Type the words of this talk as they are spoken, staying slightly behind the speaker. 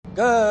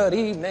Good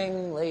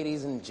evening,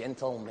 ladies and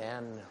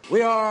gentlemen.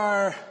 We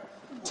are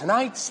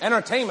tonight's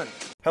entertainment.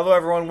 Hello,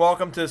 everyone.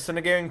 Welcome to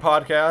Cinegaming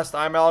Podcast.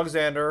 I'm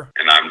Alexander.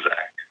 And I'm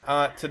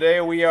Zach. Today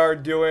we are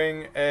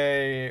doing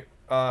a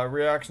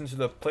reaction to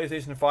the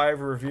PlayStation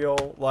 5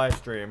 reveal live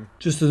stream.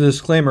 Just a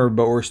disclaimer,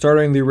 but we're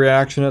starting the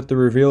reaction at the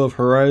reveal of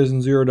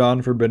Horizon Zero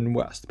Dawn Forbidden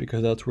West,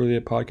 because that's where the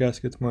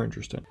podcast gets more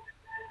interesting.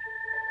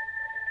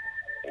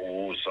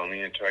 Oh,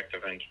 Sony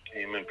Interactive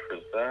Entertainment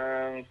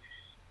presents...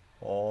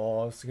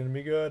 Oh, this is going to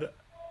be good.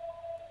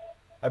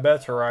 I bet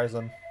it's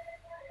Horizon.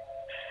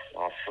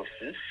 Lots of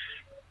this.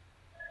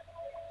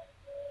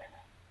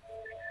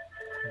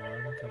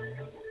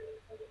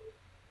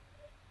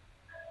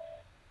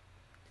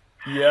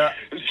 Yeah.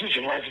 This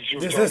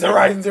is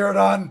Horizon Zero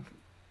Dawn.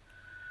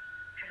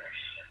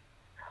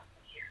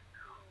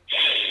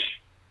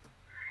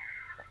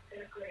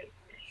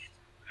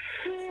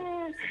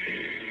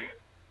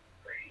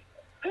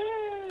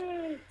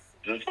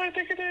 This is what I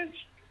think it is.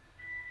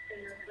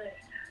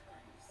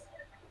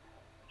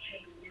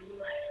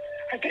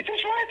 I think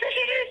that's what I think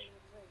it is.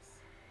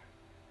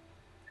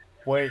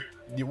 Wait,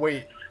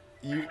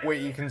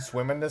 you can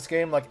swim in this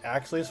game? Like,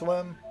 actually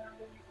swim?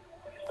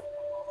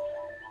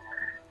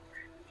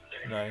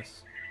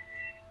 Nice.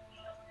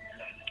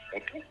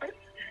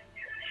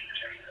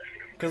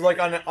 Cause like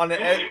on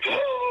the edge.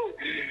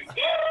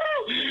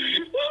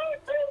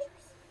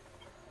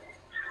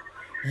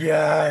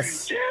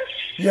 Yes.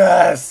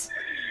 Yes.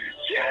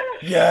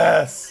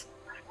 Yes.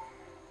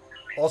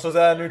 Also, is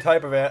that a new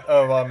type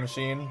of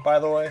machine, by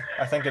the way?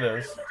 I think it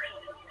is.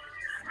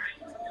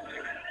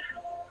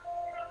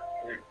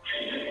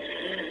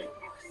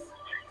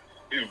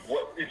 Dude,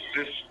 what is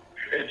this?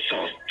 It's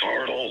a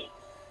turtle.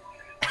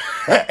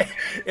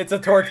 It's a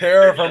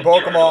Torterra from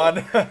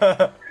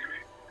Pokemon.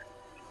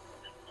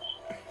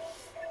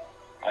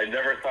 I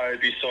never thought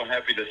I'd be so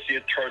happy to see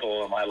a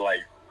turtle in my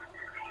life.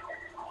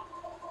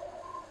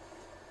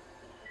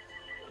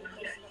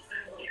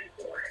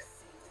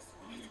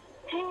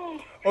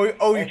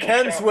 Oh, you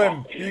can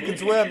swim. You can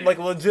swim, like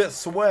legit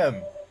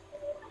swim.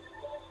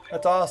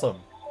 That's awesome.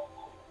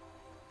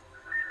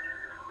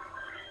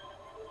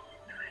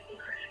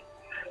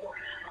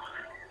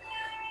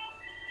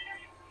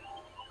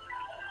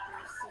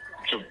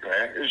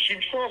 Japan? Is she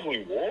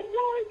traveling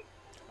worldwide?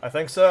 I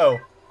think so.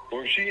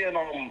 Or is she in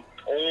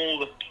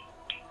old?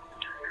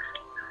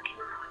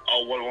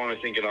 Oh, what am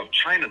I thinking of?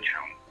 Chinatown.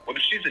 What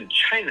if she's in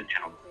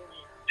Chinatown?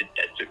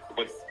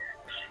 What?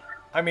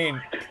 I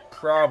mean,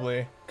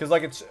 probably, cause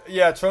like it's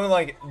showing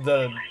like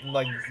a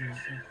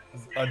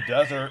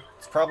desert.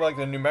 It's probably like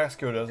the New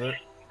Mexico desert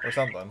or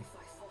something.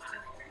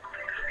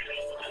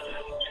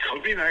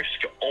 Could be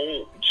Mexico.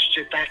 Oh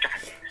shit, that guy.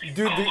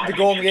 Dude, the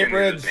Golden Gate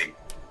Bridge. I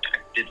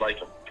did like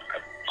him.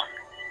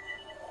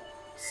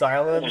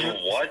 Silent.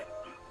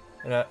 What?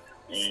 Yeah.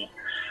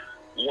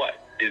 What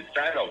is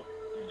that? A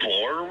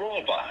border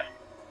robot?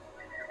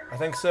 I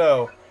think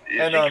so. Is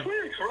And it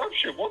clear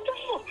corruption? What the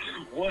fuck?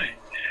 What?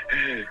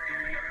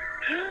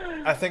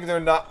 I think they're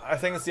not. I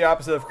think it's the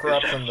opposite of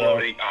corruption, though.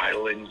 Floating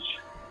islands.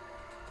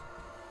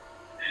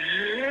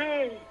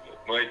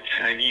 My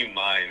tiny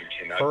mind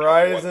cannot.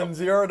 Horizon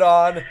Zero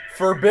Dawn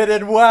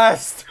Forbidden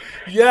West.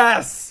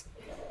 Yes.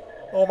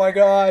 Oh my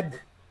God.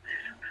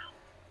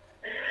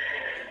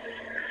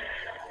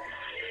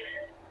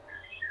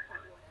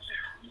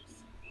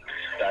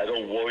 That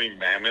a woolly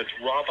mammoth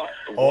robot?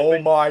 Oh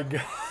my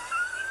God.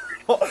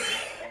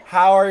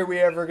 How are we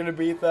ever gonna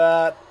beat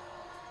that?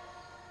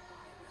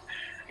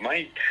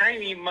 My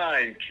tiny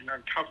mind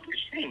cannot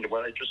comprehend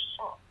what I just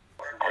saw.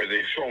 Are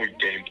they showing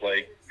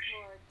gameplay?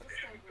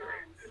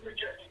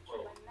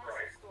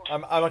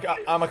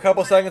 I'm a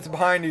couple seconds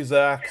behind you,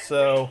 Zach.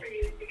 So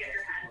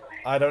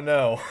I don't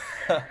know.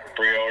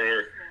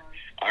 Pre-order.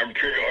 I'm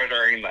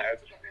pre-ordering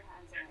that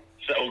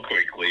so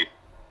quickly.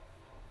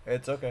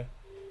 It's okay.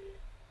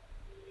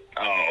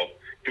 Oh,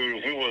 dude,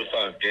 if we would have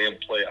saw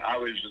gameplay, I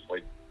was just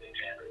like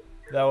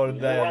That would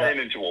ran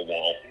into a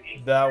wall.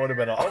 That would have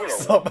been I would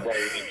have awesome. ran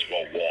into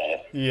a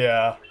wall.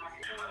 Yeah.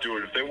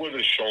 Dude, if they would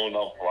have shown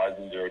up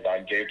Horizon Zero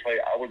Dawn gameplay,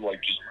 I would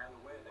like just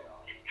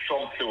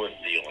jump through a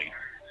ceiling.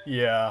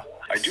 Yeah.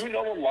 I do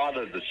know a lot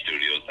of the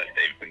studios that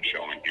they've been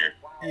showing here.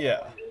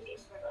 Yeah.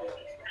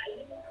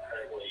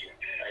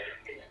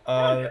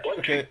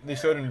 Okay, they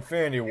showed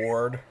Infinity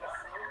Ward.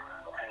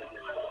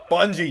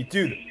 Bungie,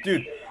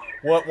 dude.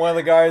 One of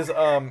the guys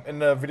in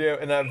that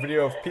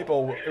video of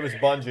people, it was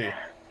Bungie.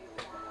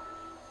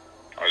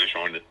 Are they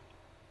showing it?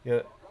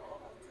 Yeah.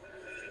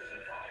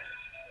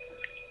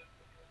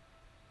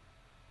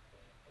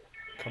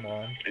 Come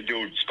on.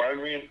 Dude,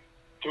 Spider-Man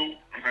 2,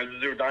 Horizon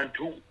Zero Dawn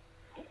 2.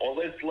 All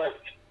that's left.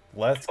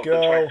 Let's of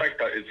go. The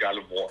trifecta is God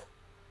of War.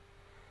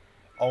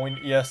 All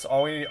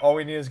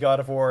we need is God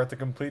of War to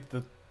complete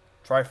the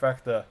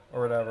trifecta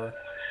or whatever.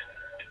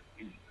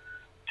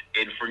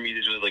 And for me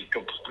to just like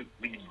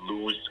completely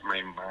lose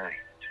my mind.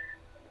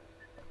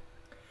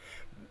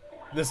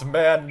 This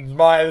man's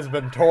mind has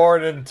been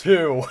torn in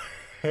two.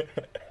 Dude,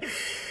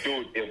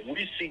 if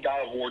we see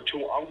God of War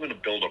 2, I'm gonna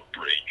build a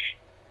bridge.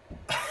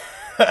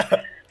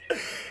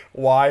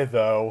 Why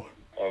though?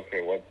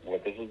 Okay,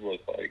 what does it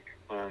look like?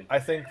 I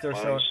think they're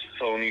showing.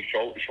 Sony,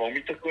 show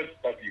me the good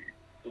stuff.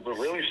 They're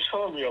really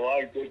showing me a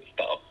lot of good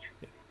stuff.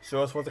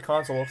 Show us what the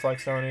console looks like,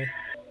 Sony.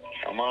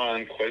 Come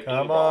on, quit.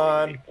 Come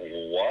on.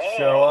 What?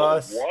 Show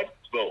us. What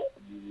the?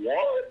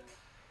 What?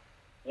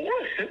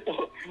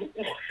 What?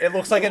 It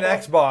looks like an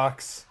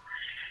Xbox.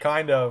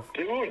 Kind of.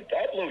 Dude,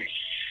 that looks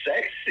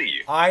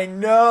sexy. I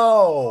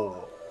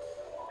know.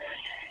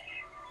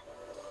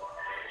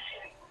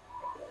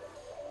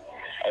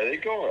 Are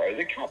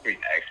they copying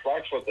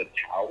Xbox with the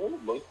tower?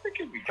 Looks like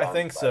it'd be. I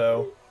think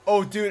so.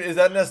 Oh, dude, is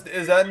that an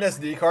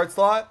SD card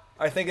slot?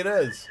 I think it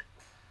is.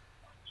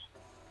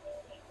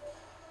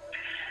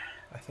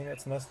 I think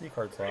that's an SD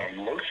card slot. It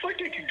looks like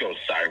it could go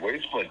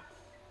sideways, but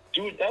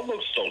dude, that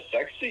looks so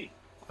sexy.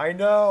 I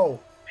know.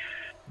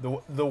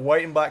 The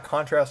white and black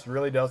contrast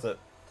really does it.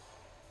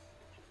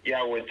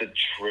 Yeah, with the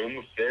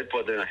trim fit,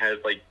 but then it has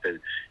like the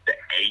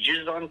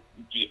edges on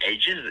the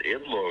edges.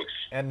 It looks.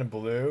 And the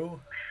blue.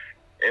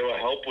 It will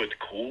help with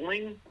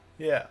cooling.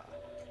 Yeah.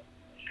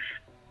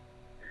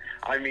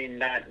 I mean,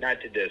 not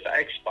to this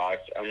Xbox.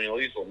 I mean, at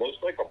least it looks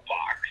like a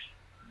box.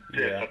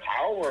 Yeah. It's a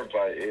tower,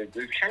 but it's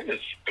kind of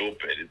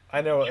stupid.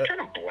 I know. It's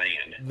kind of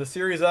bland. The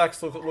Series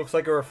X looks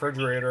like a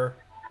refrigerator.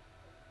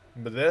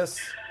 But this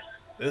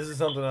is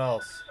something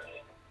else.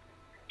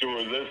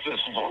 Dude, this is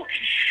fucking...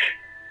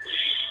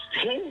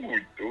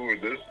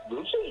 Dude, this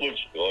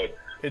looks good.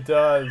 It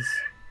does.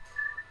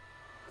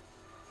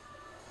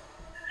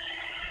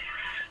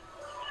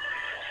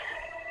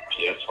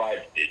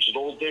 PS5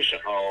 digital edition.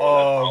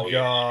 Oh that's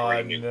God, a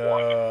streaming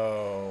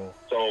no.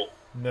 one. So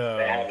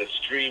they have No. a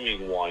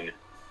streaming one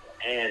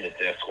and a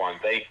disc one.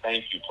 Thank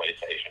you,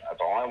 PlayStation. That's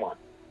all I want.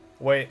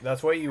 Wait,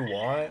 that's what you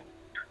want?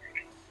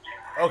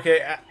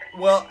 Okay,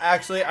 well,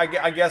 actually,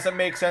 I guess it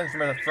makes sense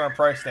from a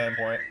price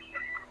standpoint.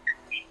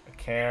 A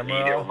camera.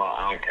 Media remote.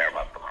 I don't care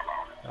about the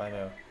remote. I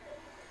know.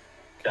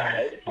 The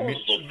headphones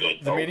look good,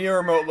 The though. media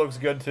remote looks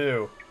good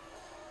too.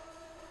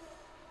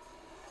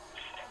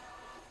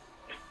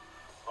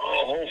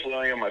 Oh,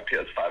 hopefully on my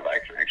PS5 I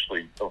can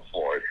actually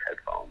afford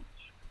headphones.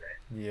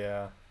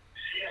 Yeah,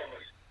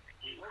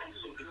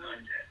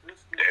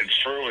 It's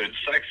true. It's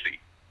sexy.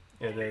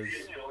 it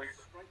is.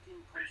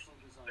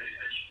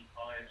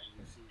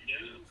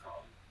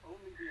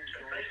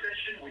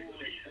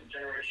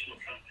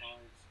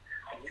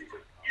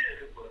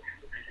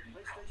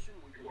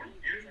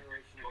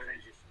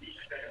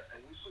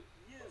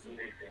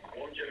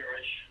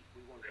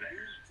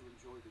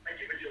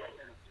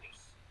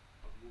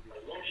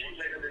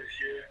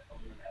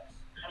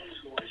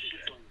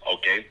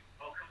 Okay.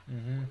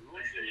 Mhm.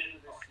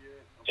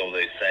 So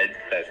they said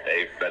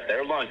that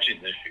they're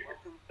launching this year.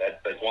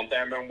 That's one thing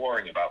I've been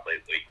worrying about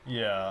lately.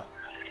 Yeah.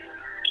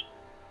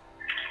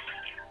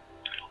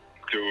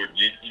 Dude,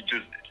 you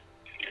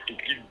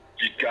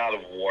God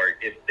of War.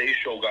 If they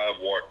show God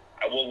of War,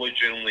 I will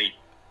legitimately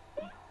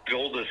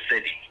build a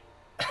city.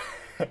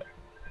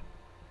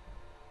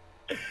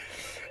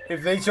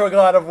 If they show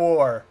God of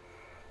War,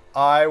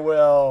 I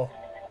will.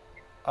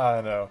 I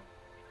don't know.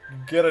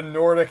 Get a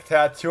Nordic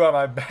tattoo on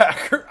my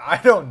back. Or, I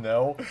don't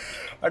know.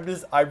 I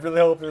really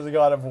hope there's a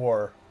God of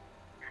War.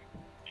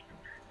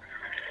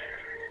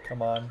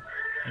 Come on.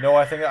 No,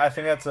 I think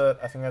that's it.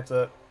 I think that's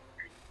it.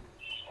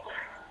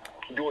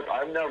 Dude,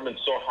 I've never been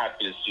so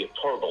happy to see a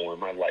turtle in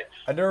my life.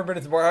 I've never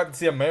been more happy to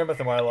see a mammoth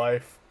in my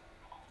life.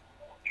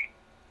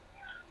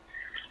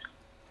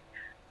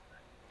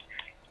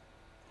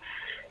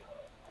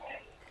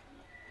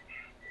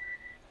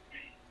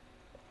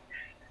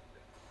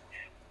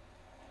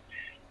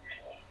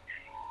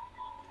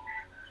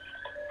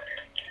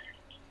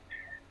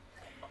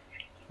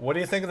 What do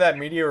you think of that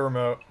media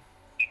remote?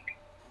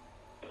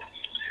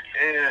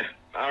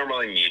 I don't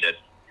really need it.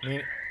 I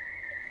mean,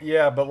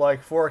 yeah, but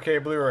like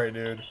 4K Blu-ray,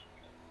 dude.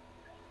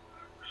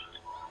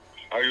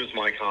 I use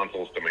my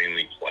consoles to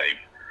mainly play.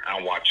 I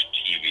don't watch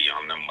TV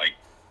on them. Like,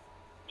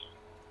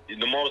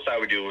 the most I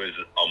would do is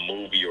a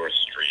movie or a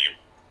stream.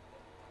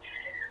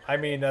 I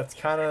mean, that's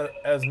kind of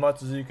as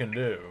much as you can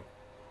do.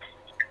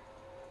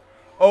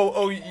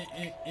 Oh,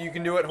 you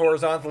can do it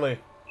horizontally.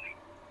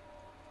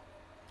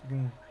 You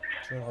can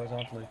do it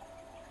horizontally.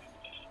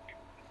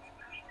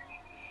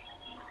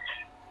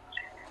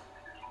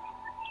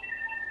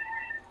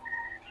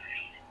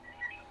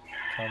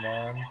 Come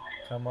on,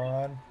 come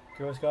on.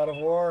 Give us God of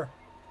War.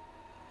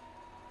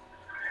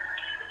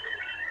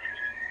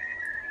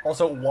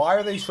 Also, why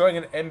are they showing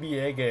an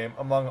NBA game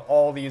among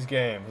all these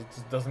games? It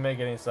just doesn't make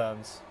any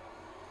sense.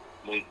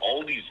 Among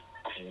all these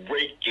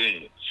great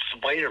games,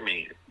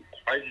 Spider-Man,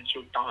 Horizon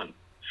Zero Dawn,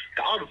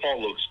 God of War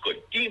looks good.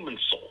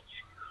 Demon's Souls.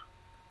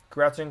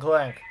 Ratchet and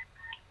Clank.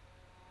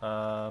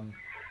 Fair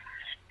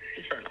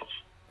enough.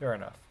 Fair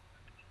enough.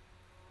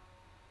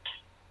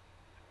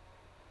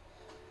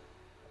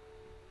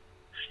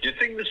 You'd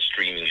think the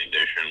streaming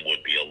edition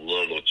would be a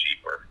little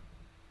cheaper.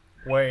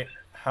 Wait,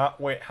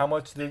 how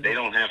much did They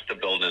don't have to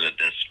build in a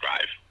disk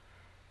drive.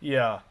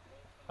 Yeah,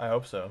 I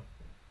hope so.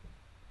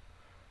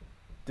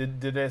 Did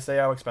they say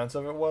how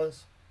expensive it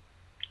was?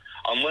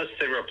 Unless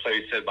they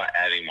replace it by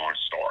adding more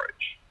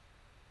storage.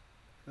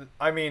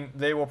 I mean,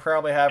 they will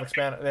probably have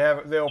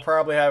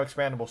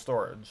expandable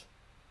storage.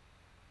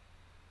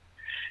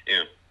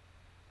 Yeah.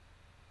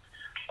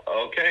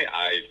 Okay,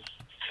 I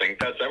think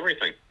that's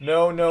everything.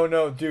 No,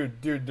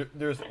 dude.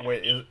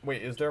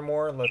 Is there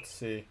more? Let's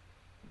see.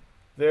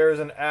 There's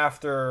an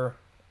after.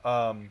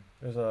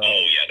 There's a. Oh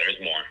yeah, there's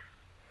more.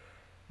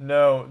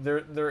 No,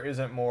 there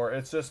isn't more.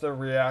 It's just a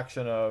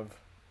reaction of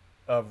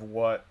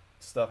what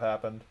stuff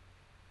happened.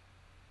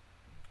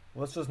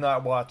 Let's just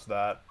not watch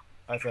that,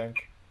 I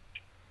think.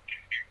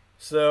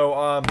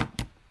 So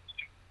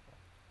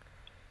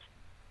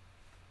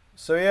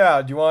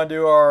yeah, do you want to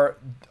do our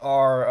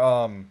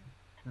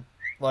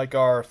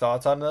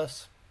thoughts on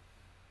this?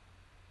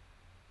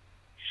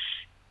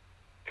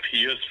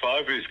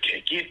 PS5 is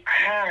kicking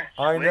ass.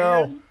 I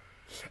know.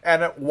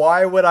 And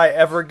why would I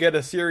ever get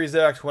a Series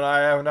X when I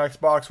have an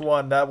Xbox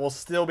One that will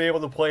still be able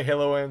to play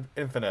Halo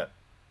Infinite?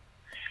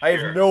 I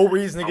have no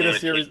reason to get a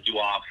Series. Take you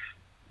off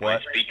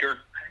What? my speaker.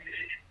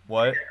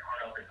 What?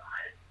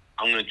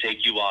 I'm going to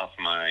take you off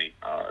my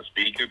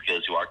speaker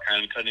because you are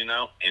kind of cutting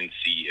out and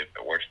see if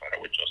it works better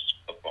with just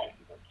the phone.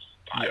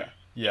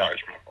 Yeah.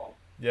 Charge my phone.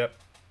 Yep.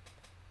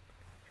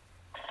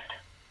 Does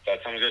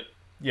that sound good?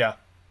 Yeah.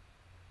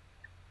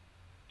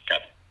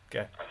 Okay.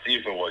 Okay. I'll see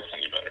if it works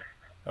any better.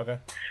 Okay.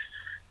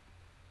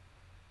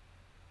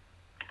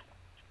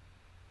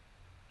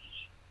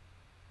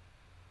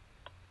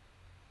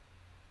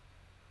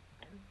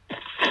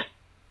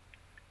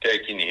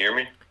 Okay, can you hear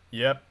me?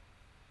 Yep.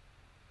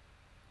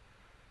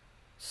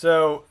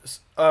 So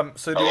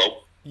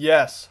Hello?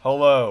 yes,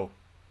 hello.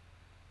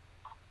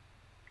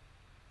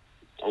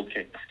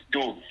 Okay.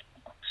 Dude,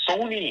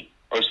 Sony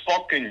is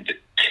fucking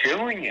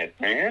killing it,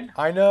 man.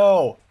 I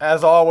know,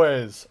 as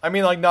always. I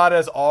mean, like, not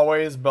as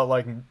always, but,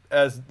 like,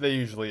 as they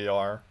usually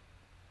are.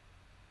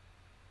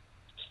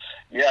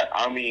 Yeah,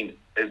 I mean,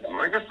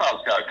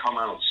 Microsoft's got to come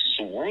out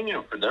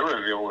swinging for their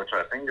reveal, which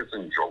I think is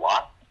in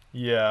July.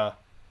 Yeah.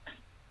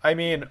 I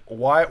mean,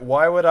 why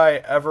would I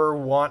ever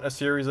want a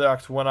Series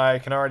X when I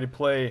can already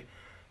play,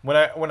 when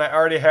I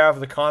already have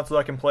the console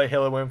that can play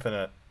Halo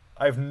Infinite?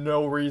 I have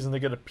no reason to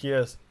get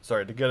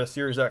a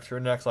Series X for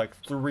the next, like,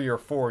 3 or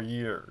 4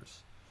 years.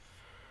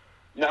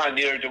 No,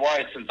 neither do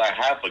I, since I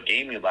have a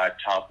gaming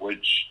laptop,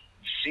 which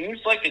seems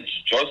like it's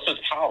just as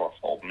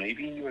powerful,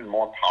 maybe even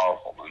more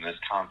powerful than this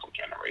console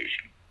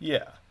generation.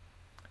 Yeah,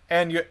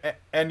 and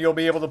you'll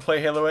be able to play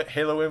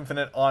Halo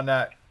Infinite on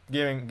that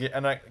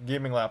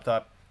gaming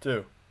laptop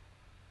too.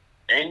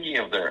 Any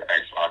of their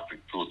Xbox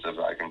exclusives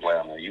I can play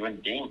on there, even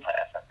Game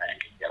Pass I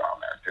think can get on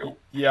there too.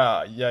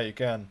 Yeah, you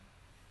can.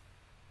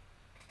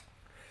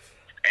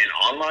 And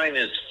online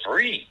is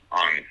free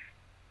on.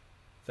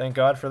 Thank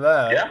God for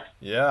that. Yeah.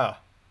 Yeah.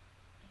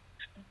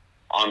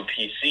 On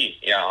PC,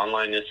 yeah,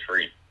 online is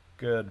free.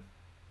 Good.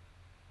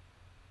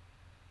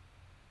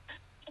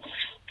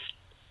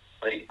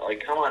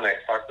 Like, come on,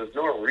 Xbox. There's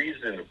no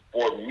reason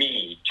for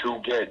me to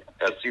get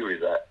a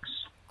Series X.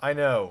 I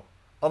know.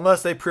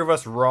 Unless they prove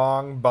us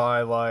wrong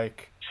by,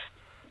 like,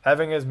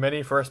 having as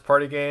many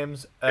first-party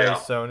games as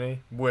Sony,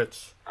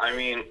 which... I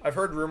mean... I've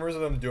heard rumors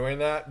of them doing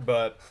that,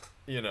 but,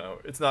 you know,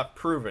 it's not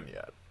proven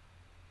yet.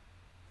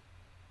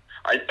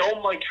 I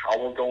don't like how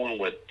we're going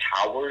with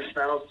towers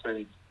now,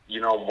 since,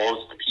 you know,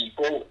 most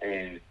people,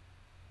 and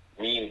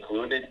me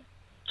included,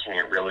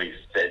 can't really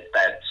fit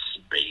that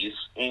space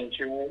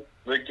into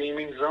the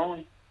gaming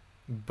zone.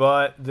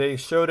 But they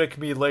showed it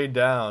can be laid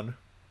down.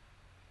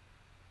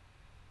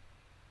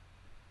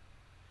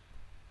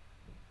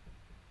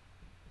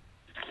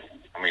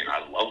 I mean,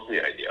 I love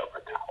the idea of a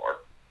tower.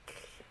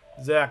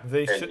 Zach,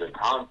 they And should... the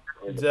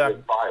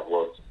PS5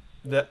 looks...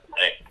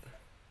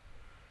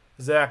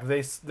 Zach,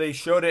 they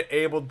showed it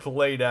able to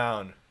lay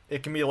down.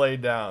 It can be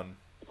laid down.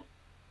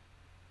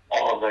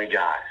 Oh my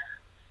god.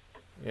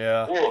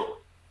 Yeah. Whoa.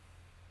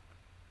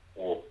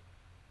 Whoa.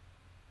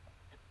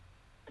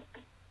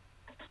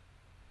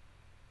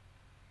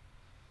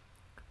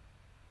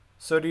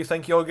 So do you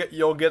think you'll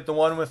get the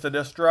one with the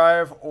disc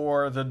drive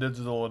or the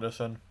digital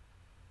edition?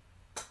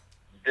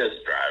 Disk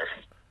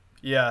drive.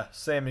 Yeah,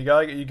 same. You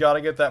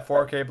gotta get that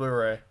 4K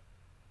Blu-ray.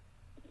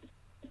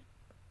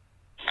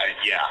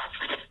 Yeah.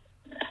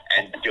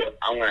 And dude,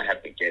 I'm gonna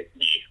have to get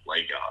me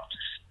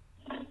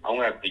I'm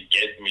gonna have to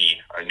get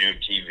me a new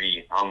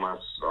TV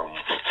unless I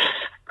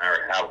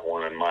already have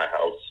one in my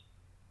house.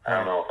 I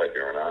don't know if I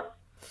do or not.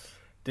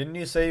 Didn't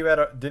you say you had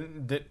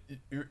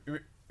you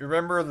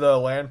remember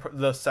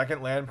the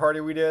second LAN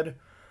party we did?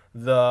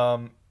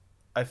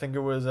 I think it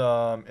was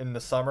in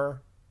the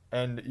summer,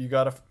 and you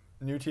got a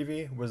new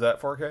TV. Was that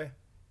 4K?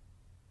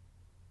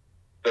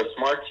 The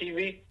smart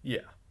TV? Yeah.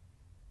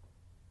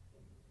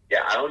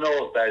 Yeah, I don't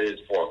know if that is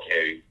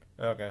 4K.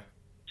 Okay.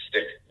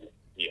 Stick.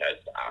 Yes,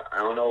 I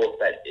don't know if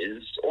that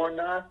is or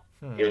not.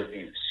 It would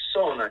be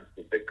so nice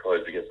if it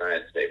could, because then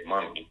I'd save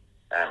money.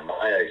 And I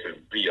might actually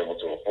be able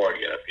to afford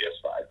to get a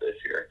PS5 this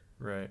year.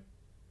 Right.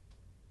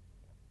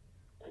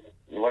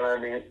 You know what I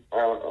mean?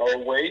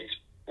 I'll wait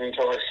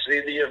until I see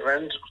the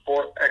event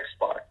for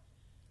Xbox.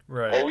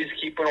 Right. Always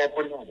keep an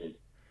open mind.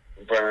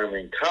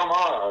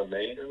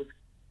 man.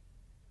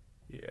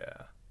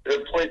 Yeah.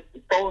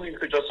 Sony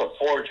could just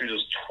afford to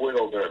just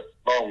twiddle their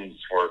thumbs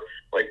for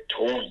like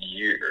 2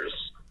 years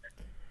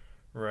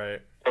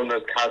Right. from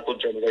this console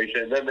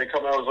generation. And then they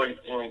come out and like,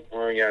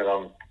 we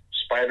got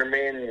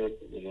Spider-Man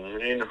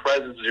and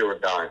Horizon Zero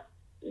Dawn.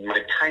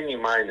 My tiny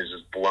mind is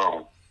just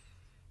blown.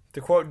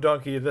 To quote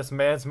Donkey, this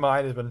man's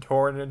mind has been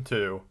torn in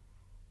two.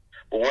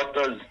 But what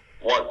does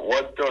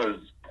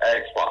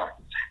Xbox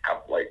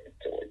have? Like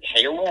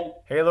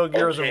Halo? Halo,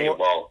 Gears Okay, of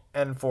War, well,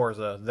 and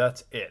Forza.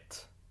 That's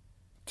it.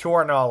 To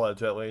our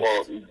knowledge, at least.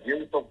 well,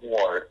 Gears of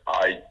War,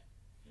 I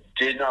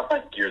did not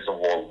like Gears of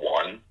War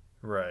 1.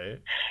 Right.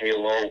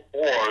 Halo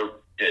 4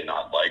 did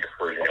not like.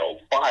 Heard Halo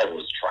 5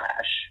 was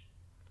trash.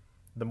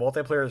 The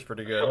multiplayer is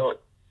pretty good. So,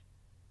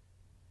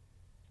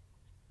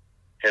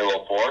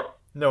 Halo 4?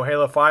 No,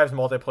 Halo 5's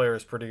multiplayer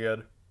is pretty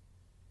good.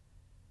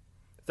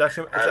 It's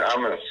actually.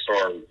 I'm a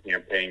story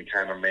campaign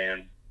kind of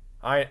man.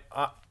 I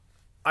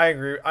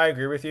agree. I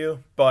agree with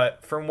you.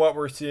 But from what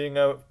we're seeing,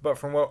 but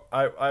from what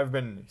I've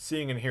been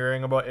seeing and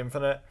hearing about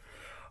Infinite,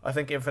 I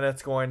think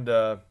Infinite's going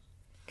to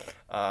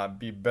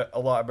be a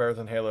lot better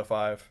than Halo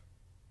 5.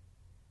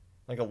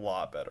 Like a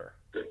lot better.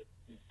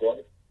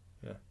 What?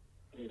 Yeah.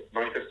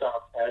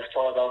 Microsoft has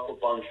bought up a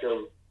bunch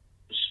of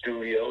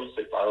studios.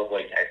 They bought up,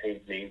 like, I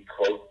think maybe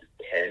close to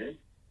 10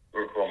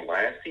 from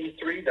last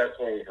E3. That's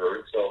what we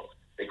heard. So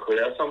they could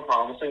have some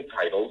promising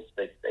titles.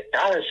 They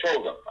gotta show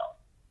them, though.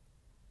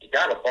 You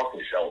gotta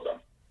fucking show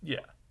them. Yeah.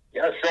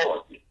 You gotta show us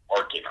what you're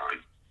working on.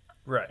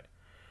 Right.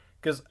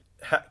 Because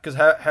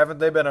haven't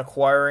they been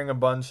acquiring a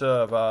bunch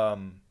of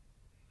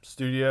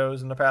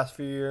studios in the past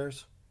few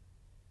years?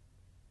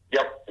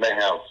 Yep, they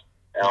have.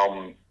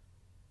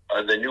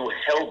 The new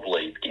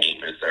Hellblade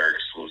game is their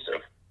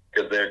exclusive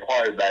because they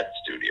acquired that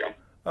studio.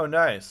 Oh,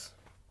 nice.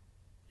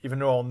 Even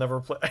though I'll never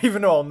play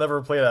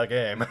that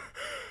game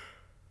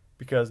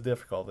because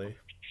difficulty.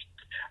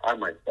 I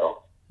might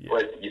though. Yeah.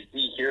 But you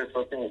see, here's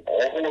the thing: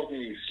 all of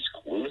the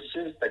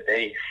exclusives that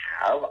they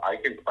have, I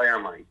can play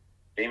on my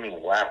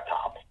gaming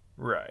laptop.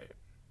 Right.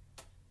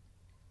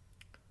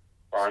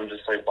 I'm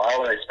just like, why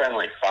would I spend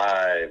like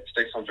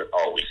 $500-$600?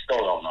 Oh, we still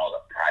don't know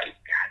the price.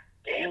 God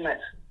damn it!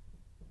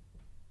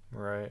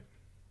 Right.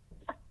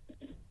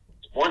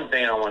 One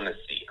thing I want to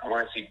see. I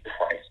want to see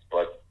price,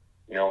 but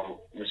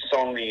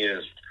Sony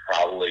is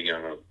probably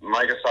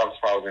Microsoft's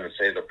probably gonna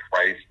say the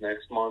price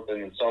next month,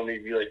 and then Sony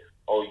will be like,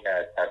 oh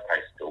yeah, that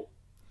price too.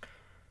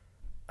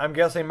 I'm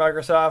guessing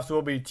Microsoft's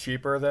will be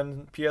cheaper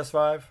than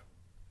PS5.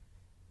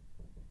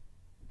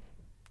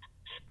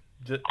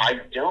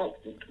 I don't.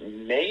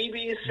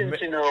 Maybe since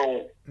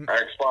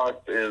Xbox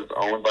is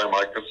owned by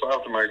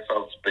Microsoft, and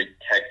Microsoft's a big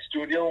tech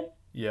studio.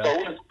 Yeah.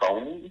 So is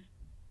Sony.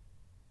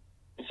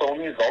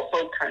 Sony is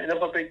also kind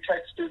of a big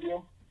tech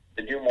studio.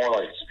 They do more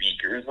like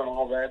speakers and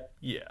all that.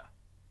 Yeah.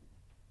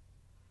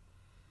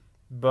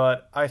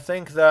 But I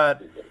think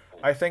that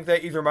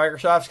either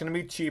Microsoft's going to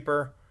be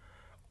cheaper,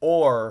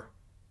 or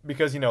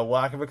because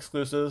lack of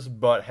exclusives.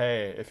 But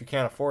hey, if you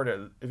can't afford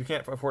a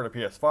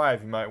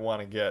PS5, you might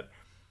want to get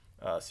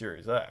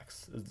Series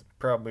X. Is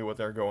probably what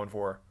they're going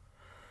for.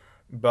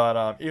 But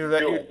either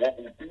that. What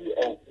would be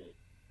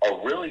a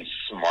really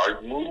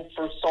smart move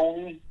for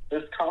Sony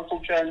this console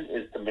gen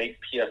is to make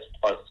PS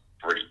Plus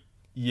free.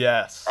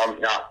 Yes.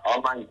 Not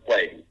online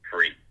play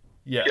free.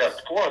 Yes.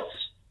 PS Plus.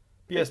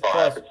 PS still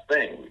Plus. have its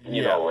thing.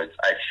 It's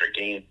extra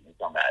games and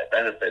some added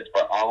benefits,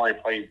 but online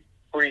play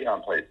free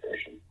on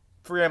PlayStation.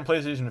 Free on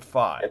PlayStation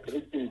 5. If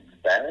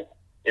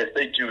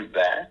they do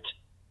that,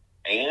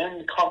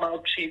 and come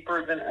out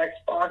cheaper than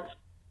Xbox,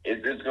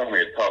 it's going to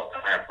be a tough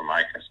time for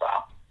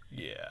Microsoft.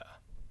 Yeah.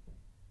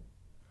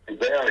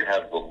 They already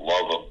have the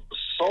love of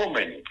so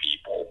many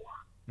people.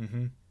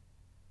 Mm-hmm.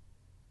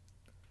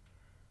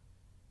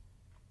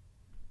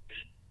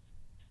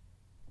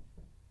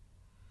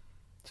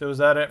 So is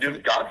that it?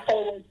 Dude,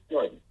 Godfall looks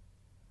good.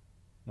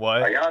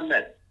 What? I gotta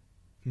admit.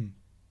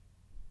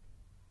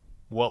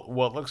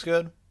 What looks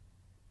good?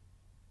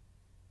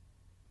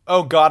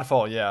 Oh,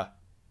 Godfall, yeah.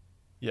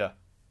 Yeah.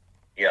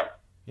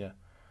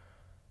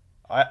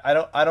 I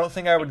don't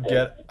think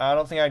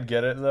I'd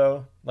get it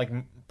though, like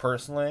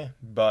personally,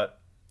 but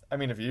I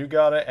mean if you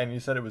got it and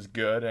you said it was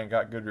good and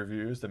got good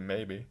reviews, then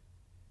maybe.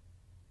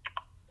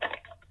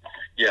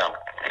 Yeah.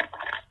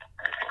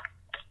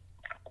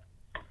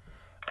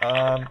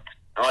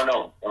 I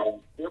know.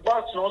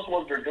 Gearbox knows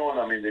what they're doing.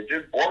 I mean, they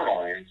did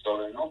Borderlands, so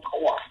they know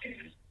co-op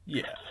games.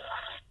 Yeah.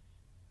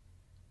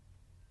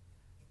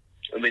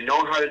 And they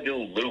know how to do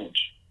loot.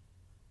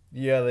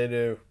 Yeah, they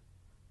do.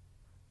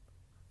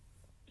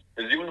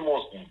 Because even the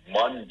most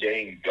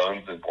mundane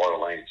guns in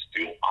Borderlands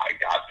 2 I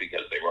got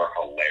because they were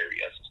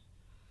hilarious.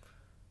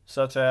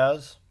 Such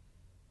as?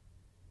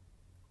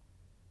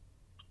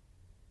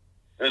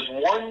 There's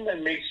one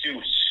that makes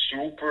you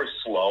super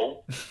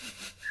slow,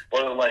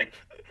 but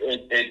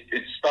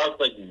it starts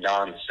like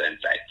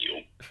nonsense at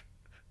you.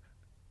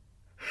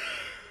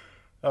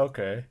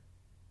 Okay.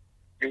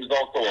 There's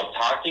also a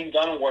talking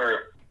gun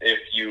where if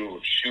you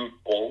shoot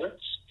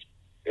bullets,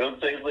 It would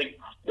say like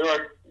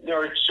there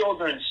are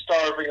children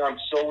starving on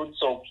so and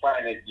so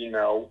planet, you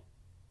know.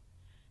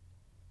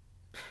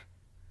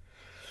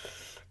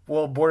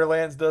 Well,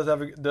 Borderlands does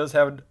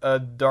have a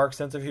dark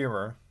sense of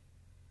humor.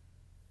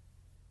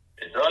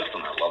 It does,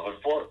 and I love it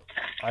for it.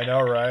 I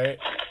know, right?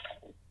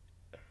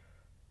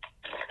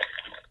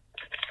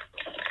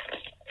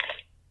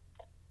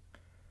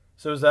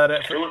 So is that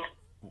it? This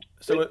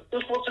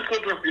was a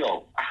good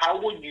reveal.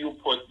 How would you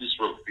put this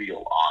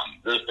reveal on?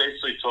 This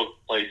basically took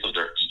place of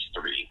their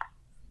E3.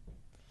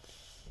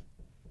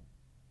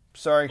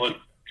 Sorry. But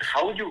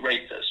how would you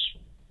rate this?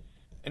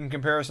 In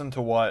comparison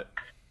to what?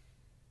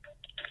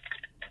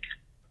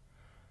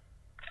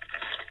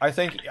 I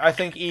think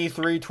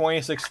E3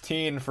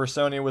 2016 for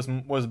Sony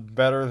was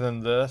better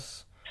than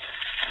this,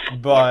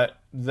 but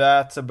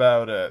that's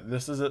about it.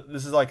 This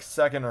is like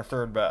second or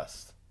third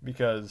best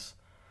because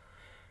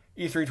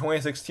E3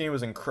 2016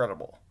 was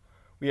incredible.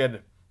 We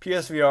had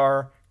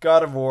PSVR,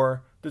 God of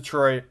War,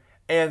 Detroit,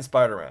 and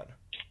Spider-Man.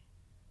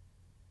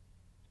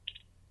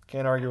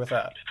 Can't argue with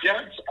that.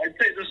 Yeah, I'd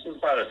say this was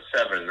about a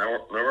 7. There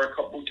were a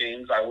couple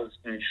games I was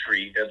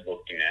intrigued at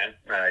looking at,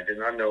 and I did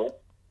not know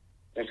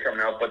was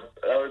coming out, but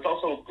there's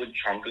also a good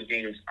chunk of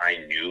games I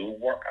knew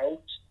were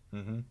out.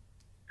 Mm-hmm.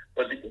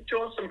 But they did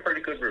show us some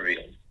pretty good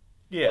reveals.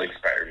 Yeah. Like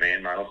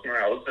Spider-Man, Miles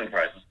Morales, and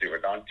Horizon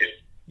Zero Dawn 2.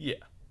 Yeah.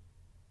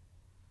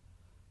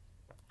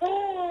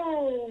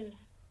 Oh.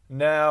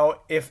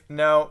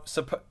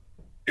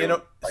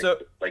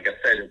 Like I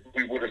said, if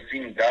we would have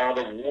seen God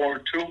of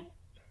War 2, it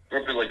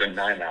would be like a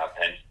 9 out of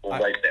 10.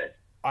 Right there.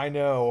 I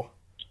know.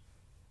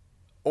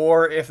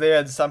 Or if they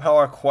had somehow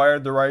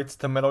acquired the rights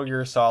to Metal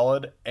Gear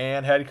Solid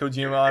and had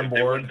Kojima on board.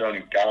 They would have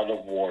done God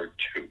of War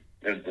 2.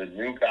 There's the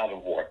new God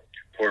of War.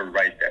 We're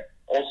right there.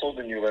 Also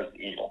the new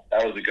Resident Evil.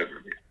 That was a good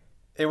review.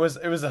 It was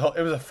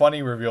a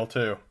funny reveal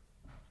too.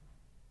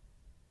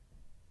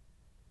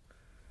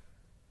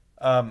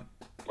 Like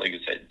I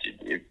said,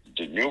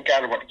 the new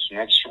God of War. It's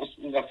not supposed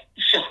to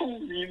show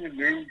me the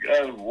new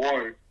God of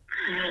War.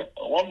 I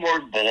want more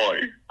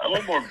boy. I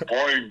want more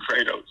boy and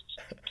Kratos.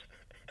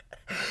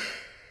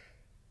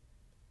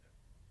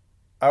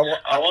 I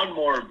want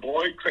more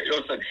boy,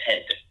 Kratos, and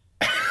head.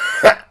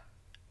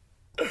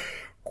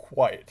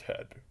 Quiet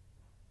head.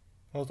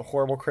 That was a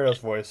horrible Kratos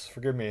voice.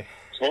 Forgive me.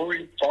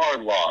 Chloe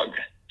Farlog,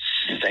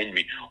 send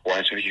me.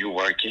 What are you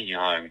working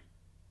on?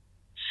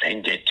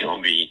 Send it to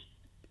me.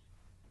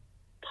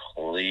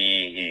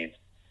 Please.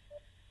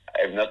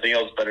 I have nothing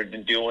else better to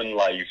do in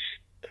life.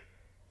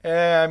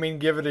 I mean,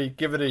 give it a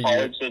year.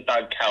 College does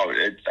not count.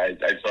 I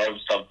still have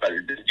stuff better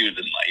to do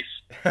than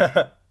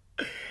life.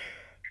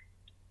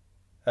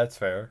 That's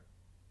fair.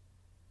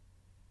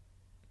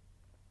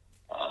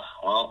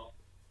 Well,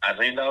 I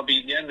think that'll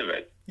be the end of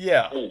it.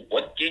 Yeah. Oh,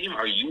 what game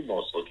are you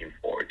most looking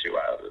forward to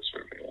out of this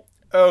reveal?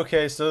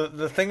 Okay, so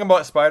the thing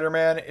about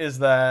Spider-Man is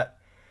that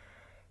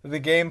the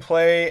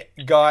gameplay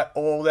got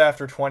old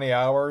after 20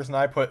 hours, and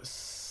I put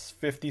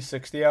 50,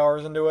 60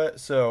 hours into it,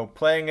 so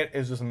playing it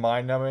is just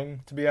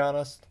mind-numbing, to be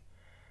honest,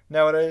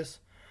 nowadays.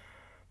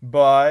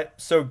 But,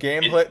 so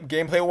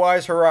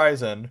gameplay-wise,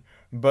 Horizon,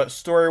 but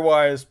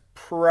story-wise,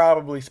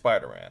 probably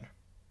Spider-Man.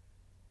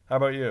 How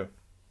about you?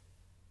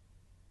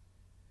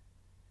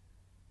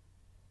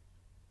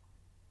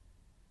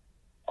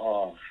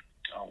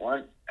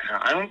 What?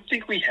 I don't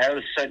think we have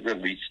a set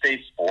release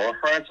date for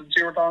Horizon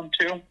Zero Dawn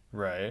 2.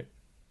 Right.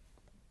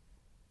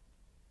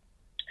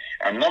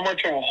 I'm not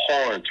much of a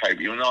horror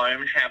type, even though I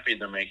am happy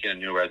they're making a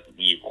new Resident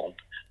Evil.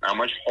 Not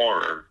much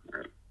horror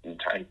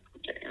type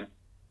game.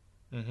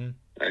 Mm-hmm.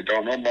 I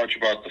don't know much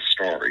about the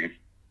story.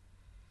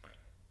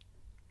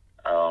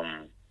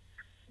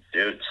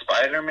 Dude,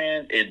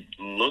 Spider-Man, it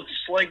looks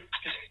like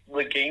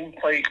the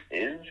gameplay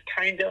is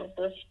kind of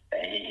the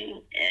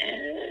same.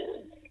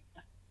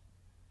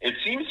 It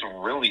seems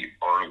really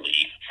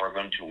early for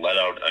them to let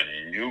out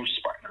a new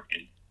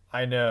Spider-Man.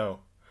 I know.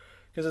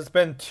 Because it's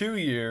been 2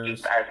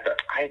 years.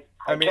 I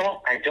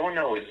don't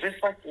know. Is this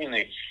like an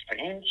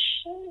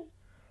expansion?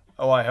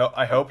 Oh, I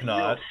hope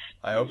not.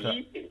 I hope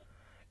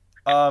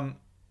not.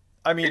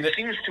 I mean, it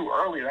seems too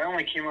early. That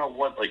only came out,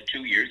 what, like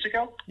 2 years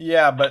ago?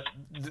 Yeah, but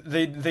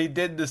they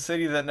did The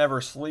City That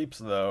Never Sleeps,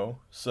 though,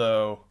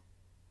 so...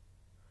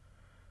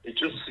 It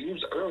just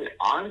seems early.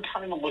 I'm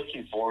kind of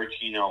looking forward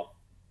to,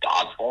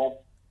 Godfall.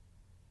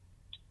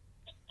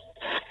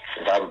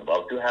 I would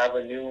love to have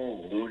a new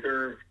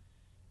looter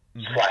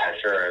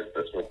slasher, as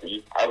this would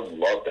be. I would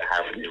love to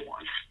have a new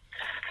one.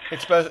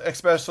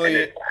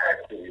 Especially...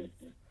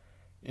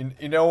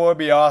 You know what would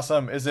be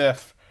awesome is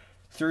if,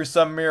 through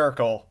some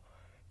miracle...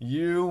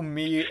 You,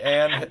 me,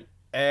 and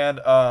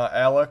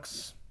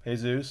Alex,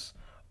 Jesus,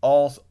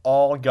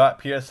 all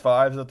got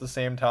PS5s at the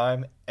same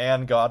time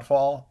and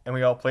Godfall, and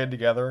we all played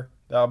together.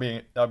 That'll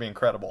be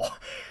incredible.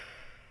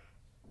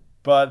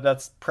 But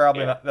that's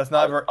probably not. That's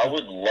not. I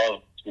would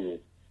love to.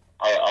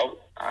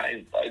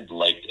 I'd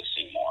like to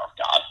see more of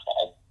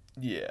Godfall.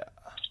 Yeah.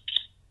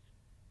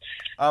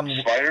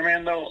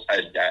 Spider-Man though,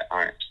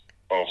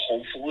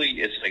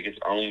 hopefully it's like its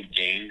own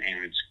game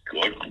and it's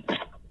good.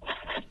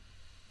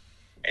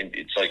 and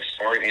it's like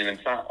story, and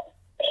it's not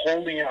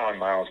holding on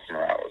Miles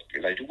Morales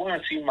because I do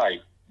want to see my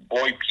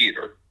boy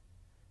Peter.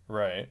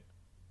 Right.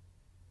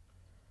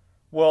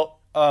 Well,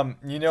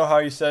 you know how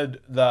you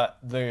said that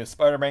the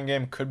Spider-Man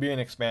game could be an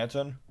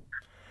expansion?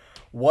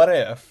 What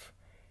if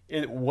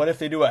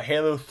they do a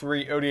Halo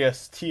 3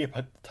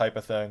 ODST type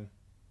of thing?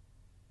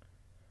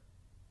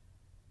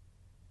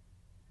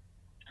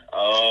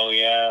 Oh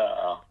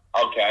yeah.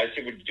 Okay, I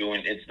see what you're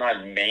doing. It's not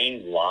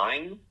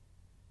mainline,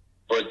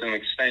 but it's an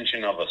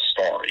extension of a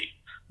story.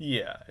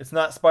 Yeah, it's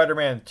not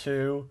Spider-Man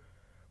 2,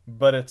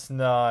 but it's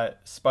not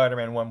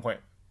Spider-Man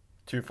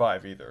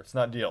 1.25 either. It's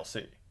not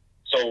DLC.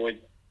 So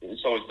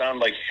it's not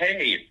like,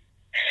 hey,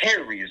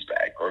 Harry's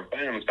back or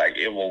Venom's back.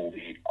 It will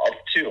lead up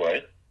to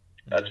it.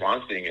 That's what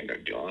I'm thinking they're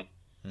doing.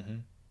 Mm-hmm.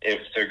 If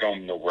they're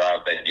going the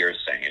route that you're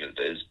saying it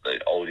is, the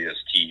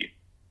ODST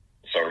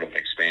sort of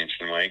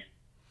expansion way.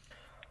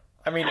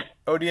 I mean,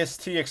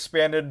 ODST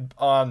expanded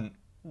on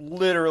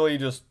literally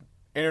just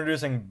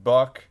introducing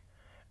Buck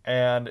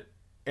and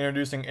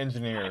introducing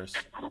engineers.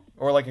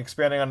 Or like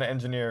expanding on the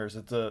engineers.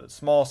 It's a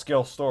small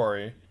scale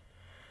story.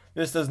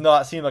 This does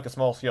not seem like a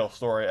small scale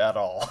story at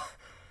all.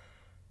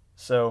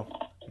 So,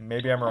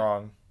 maybe I'm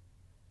wrong.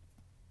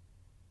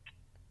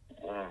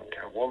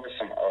 Okay, what were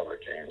some other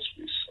games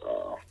we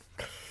saw?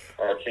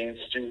 Arcane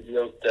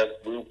Studios,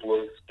 Deathloop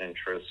looks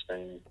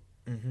interesting.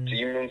 Mm-hmm.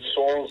 Demon's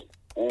Souls,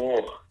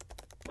 ooh,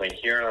 been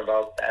hearing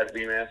about that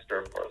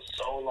remaster for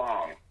so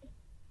long.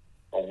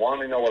 I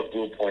want to know what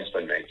Blue Point's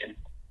been making.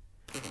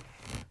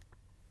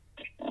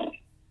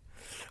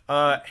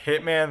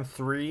 Hitman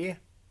 3.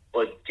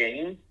 But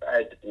games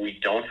that we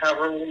don't have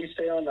a release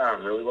date on,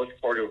 I'm really looking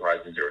forward to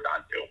Horizon Zero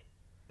Dawn 2.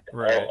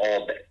 Right.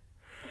 All day.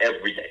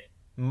 Every day.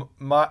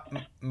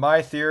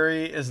 My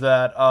theory is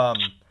that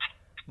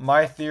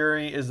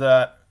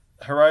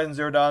Horizon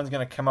Zero Dawn is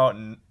going to come out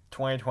in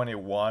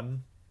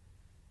 2021.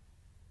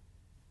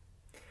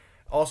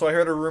 Also, I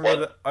heard a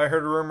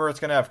rumor it's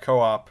going to have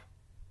co-op.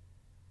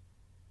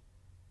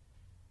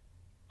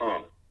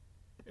 Huh.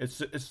 It's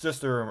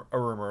just a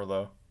rumor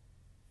though.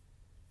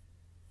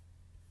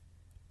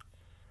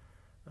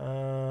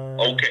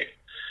 Okay.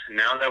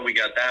 Now that we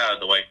got that out of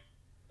the way,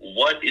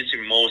 what is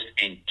your most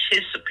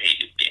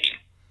anticipated game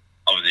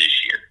of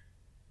this year?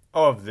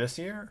 Oh, of this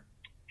year?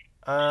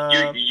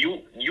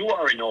 You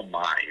already know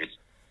mine.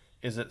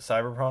 Is it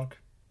Cyberpunk?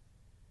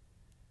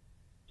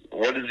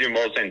 What is your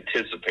most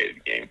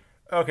anticipated game?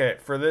 Okay,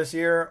 for this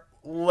year,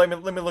 let me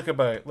look at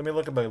my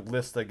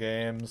list of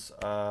games.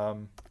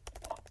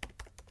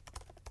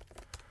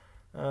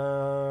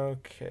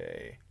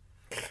 Okay,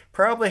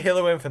 probably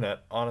Halo Infinite,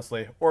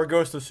 honestly, or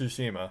Ghost of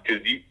Tsushima.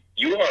 Because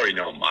you already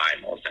know my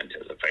most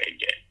anticipated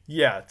game.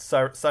 Yeah, it's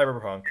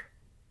Cyberpunk.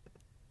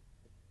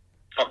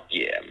 Fuck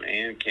yeah,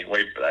 man! Can't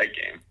wait for that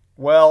game.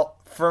 Well,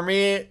 for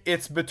me,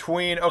 it's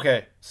between.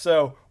 Okay,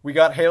 so we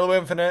got Halo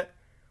Infinite,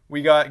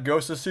 we got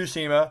Ghost of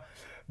Tsushima,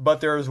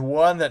 but there's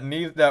one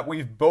that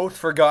we've both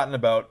forgotten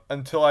about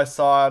until I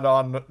saw it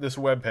on this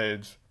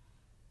webpage.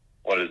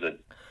 What is it?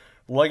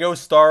 Lego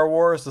Star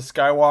Wars: The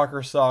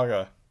Skywalker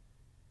Saga.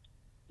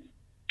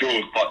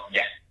 Dude, fuck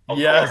yeah!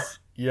 Yes,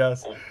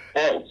 yes.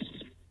 Of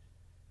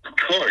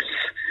course.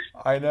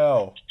 I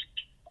know.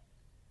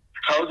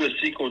 How the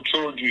sequel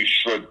trilogy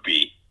should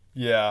be.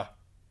 Yeah.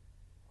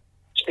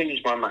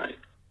 Changed my mind.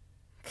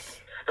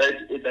 That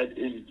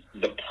is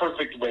the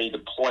perfect way to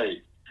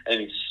play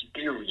and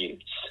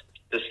experience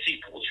the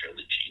sequel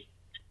trilogy.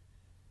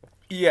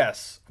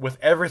 Yes, with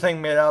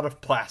everything made out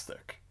of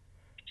plastic.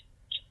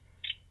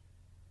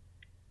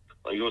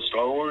 Lego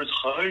Star Wars,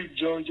 hi,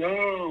 yeah,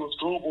 let's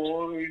go,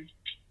 boys.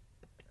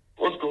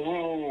 Let's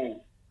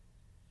go.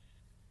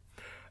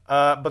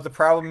 But the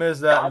problem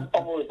is that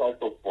Godfall is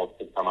also supposed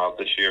to come out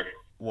this year.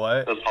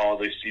 What? This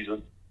holiday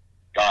season.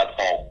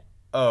 Godfall.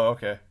 Oh,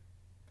 okay.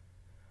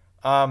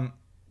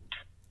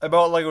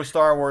 About Lego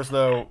Star Wars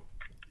though,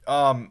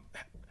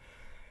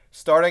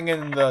 starting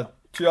in the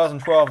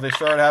 2012, they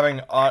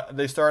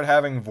started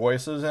having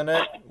voices in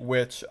it,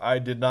 which I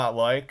did not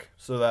like,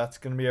 so that's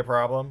gonna be a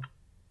problem.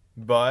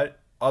 But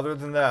other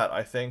than that,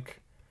 I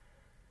think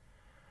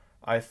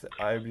I'd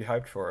be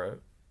hyped for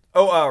it.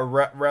 Oh,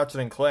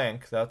 Ratchet and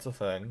Clank, that's a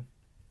thing.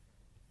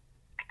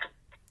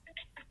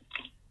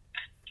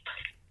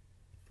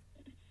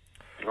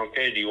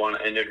 Okay, do you want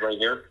to end it right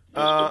here?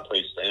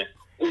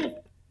 Ooh,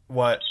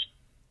 What?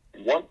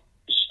 what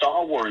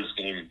Star Wars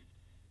game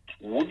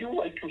would you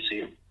like to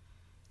see?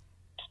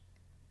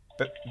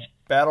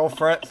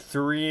 Battlefront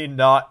 3,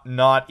 not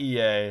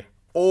EA,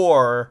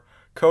 or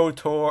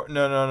KOTOR.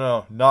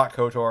 No, not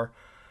KOTOR.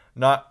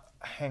 Not.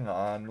 Hang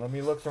on, let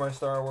me look through my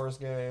Star Wars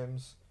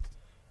games.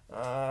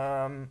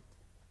 I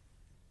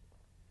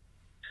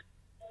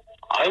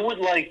would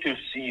like to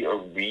see a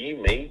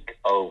remake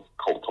of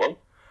KOTOR.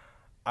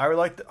 I'd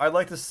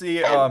like to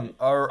see a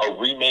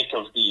remake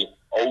of the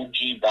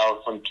OG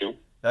Battlefront 2.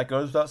 That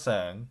goes without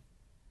saying.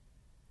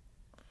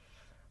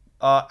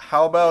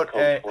 How about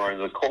the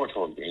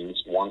KOTOR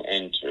games 1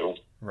 and 2.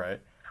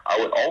 Right. I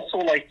would also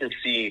like to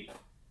see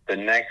the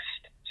next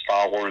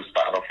Star Wars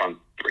Battlefront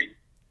 3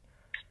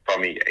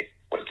 from EA.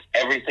 with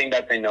everything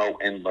that they know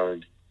and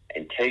learned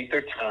and take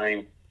their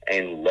time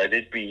and let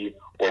it be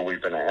what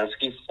we've been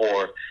asking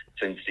for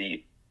since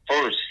the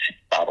first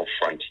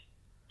Battlefront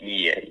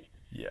EA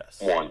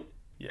won.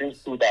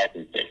 Since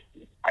 2015.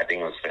 I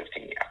think it was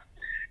 15, yeah.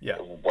 Yeah.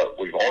 What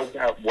we've always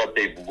had, what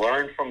they've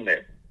learned from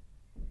there.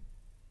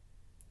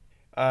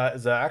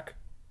 Zach?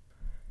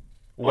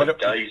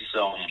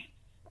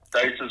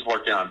 Dice is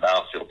working on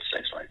Battlefield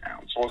 6 right now.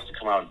 It's supposed to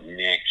come out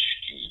next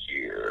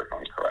year, if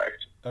I'm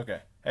correct. Okay.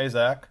 Hey,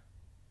 Zach?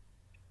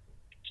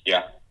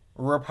 Yeah.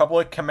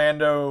 Republic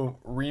Commando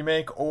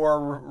Remake or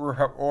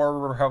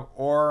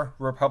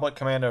Republic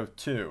Commando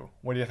 2?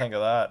 What do you think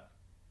of that?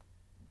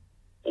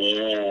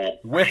 I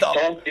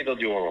don't think they'll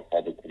do a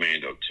Republic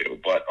Commando 2,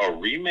 but a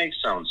remake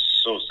sounds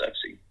so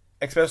sexy.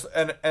 Especially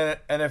and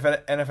if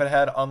it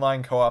had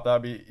online co-op,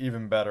 that'd be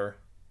even better.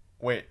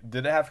 Wait,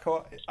 did it have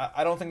co-op?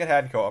 I don't think it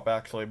had co-op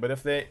actually, but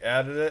if they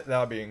added it, that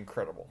would be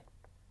incredible.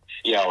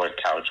 Yeah, or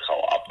couch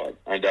co-op, but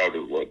I doubt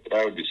it would. But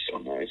that would be so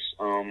nice.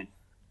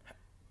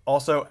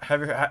 Also,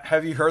 have you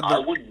heard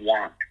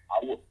the?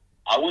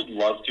 I would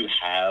love to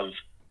have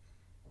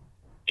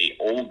a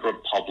Old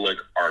Republic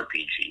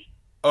RPG.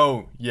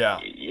 Oh yeah,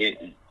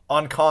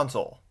 on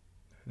console,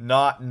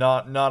 not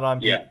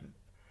on. Yeah.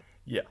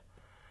 Yeah.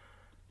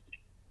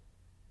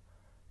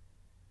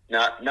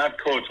 Not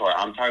KOTOR.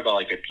 I'm talking about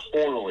like a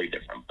totally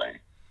different thing.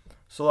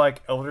 So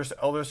like Elder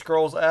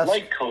Scrolls-esque?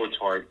 Like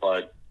KOTOR,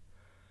 but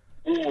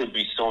it would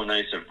be so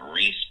nice if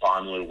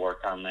Respawn would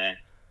work on that.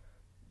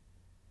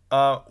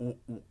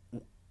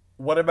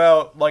 What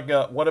about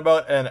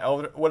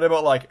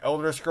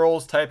Elder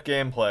Scrolls type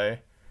gameplay,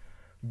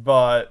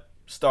 but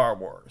Star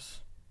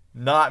Wars,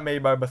 not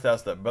made by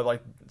Bethesda, but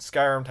like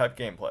Skyrim type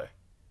gameplay?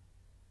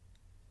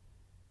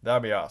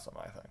 That'd be awesome,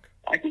 I think.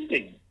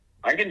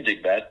 I can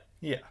dig that.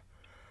 Yeah.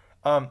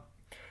 I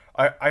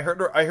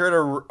heard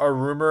a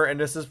rumor, and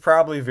this is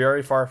probably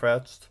very far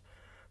fetched,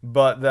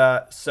 but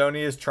that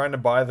Sony is trying to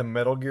buy the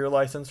Metal Gear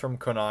license from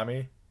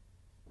Konami.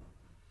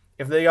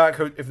 If they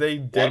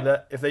did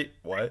that,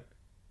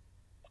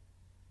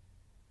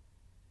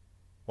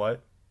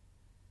 what?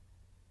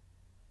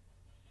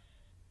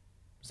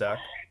 Zach?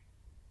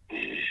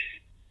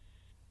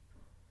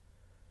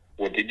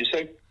 What did you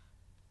say?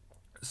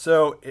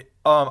 So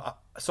I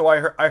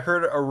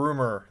heard a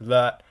rumor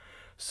that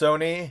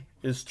Sony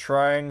is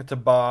trying to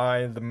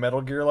buy the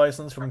Metal Gear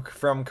license from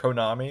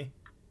Konami.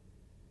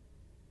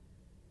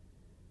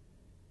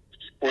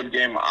 One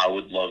game I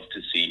would love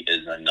to see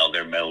is a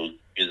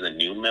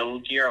new Metal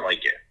Gear,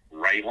 like it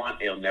right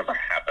one. It'll never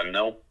happen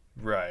though.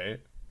 Right.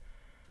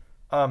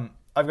 I've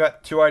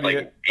got two ideas.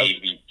 Like an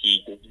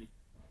AVP game.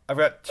 I've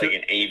got two. Like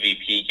an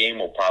AVP game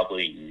will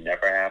probably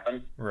never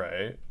happen.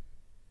 Right.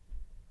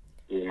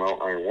 You know,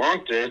 I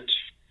want it.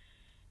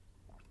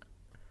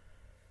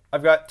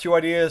 I've got two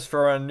ideas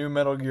for a new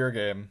Metal Gear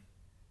game.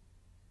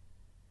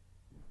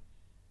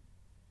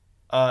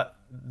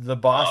 The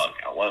boss.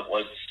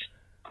 What's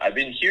I've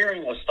been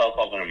hearing stuff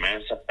of a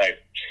Mass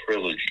Effect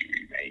trilogy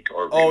remake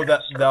or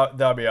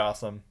that'd be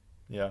awesome.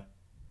 Yeah.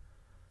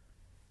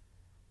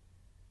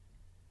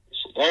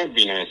 So that would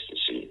be nice to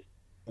see.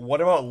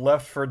 What about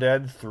Left 4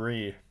 Dead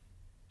 3?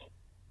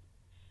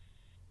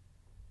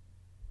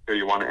 So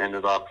you want to end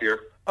it off here?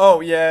 Oh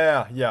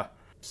yeah.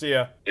 See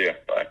ya. Yeah.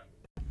 Bye.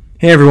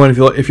 Hey everyone,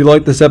 if you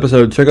like this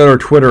episode, check out our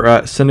Twitter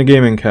at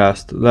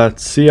CineGamingCast.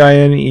 That's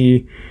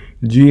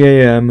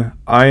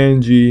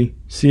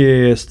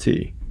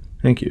CineGamingCast.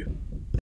 Thank you.